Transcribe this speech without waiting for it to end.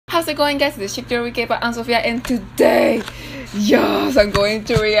How's it going, guys? This is STWWKPOP. I'm Sophia, and today, yes, I'm going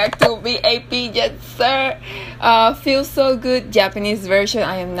to react to B.A.P. Yes, sir. Feels so good. Japanese version.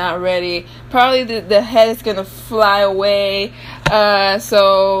 I am not ready. Probably the head is gonna fly away.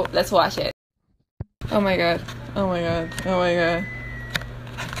 So let's watch it. Oh my god. Oh my god. Oh my god.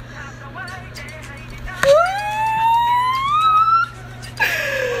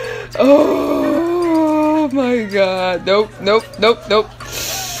 Oh my god. Nope, nope, nope, nope.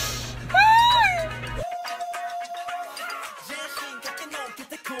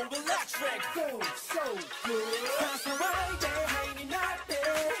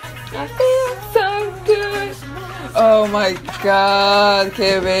 I feel so good. Oh my god,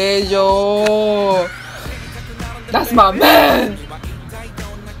 que bello. That's my man.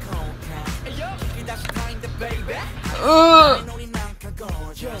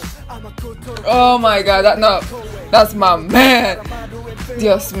 Oh my god, that's my man.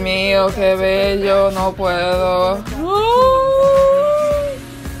 Dios mío, que bello, no puedo.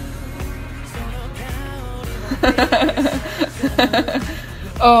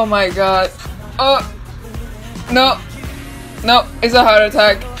 Oh my god. Oh no, no, it's a heart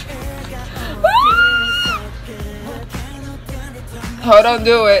attack. Hold on,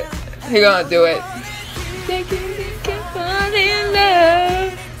 do it. He gonna do it.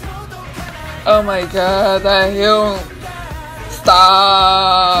 Oh my god, that heel.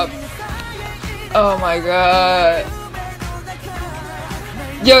 Stop. Oh my god.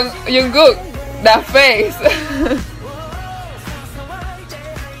 Jungkook, that face.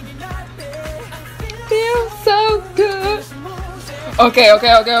 Feels so good. Okay,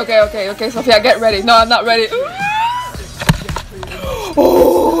 Sophia, get ready. No, I'm not ready.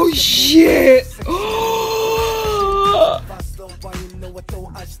 Oh shit.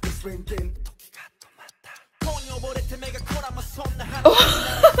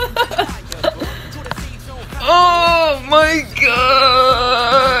 Oh my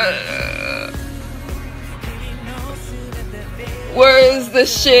god. Where is the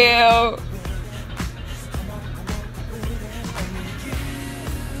shell?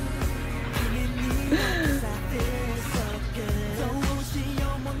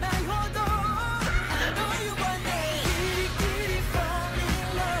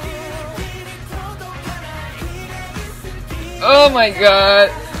 Oh my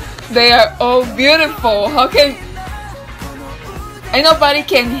god, they are all beautiful. How can ain't nobody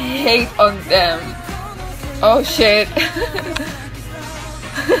can hate on them? Oh shit.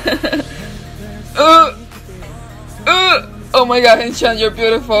 Oh my god, Hinchan, you're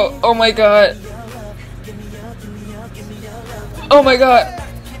beautiful. Oh my god. Oh my god.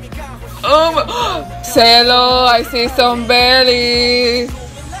 Celo, I see some belly.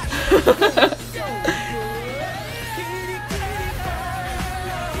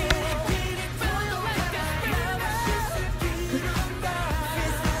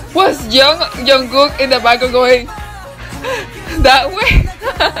 Was Jungkook in the background going that way?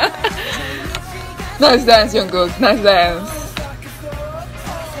 Nice dance, Jungkook. Nice dance.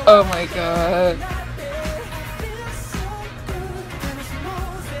 Oh my god.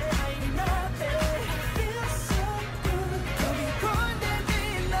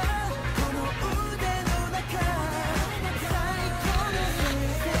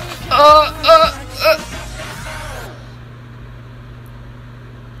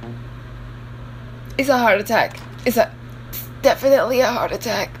 It's a heart attack. It's definitely a heart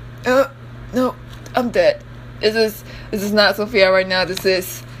attack. No, I'm dead. This is not Sophia right now. This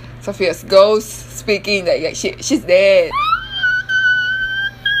is Sophia's ghost speaking that she's dead.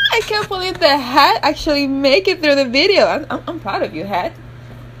 I can't believe the hat actually make it through the video. I'm proud of you, hat.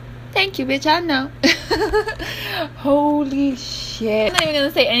 Thank you, bitch. I know. Holy shit. I'm not even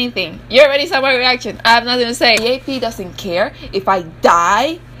gonna say anything. You already saw my reaction. I have nothing to say. B.A.P doesn't care if I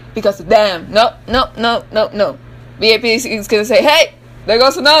die because of them. No. B.A.P is gonna say, hey, there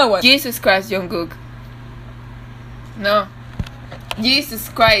goes another one. Jesus Christ, Jungkook. No. Jesus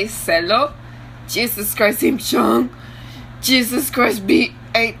Christ, Celo. Jesus Christ, Hinchan. Jesus Christ,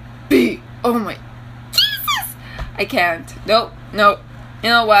 B.A.P. Oh my Jesus. I can't. No. You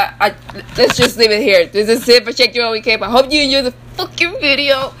know what? Let's just leave it here. This is it for STWWKPOP. I hope you enjoyed the fucking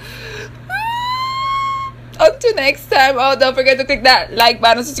video. Until next time. Oh, don't forget to click that like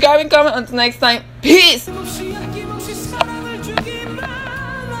button, subscribe, and comment. Until next time. Peace.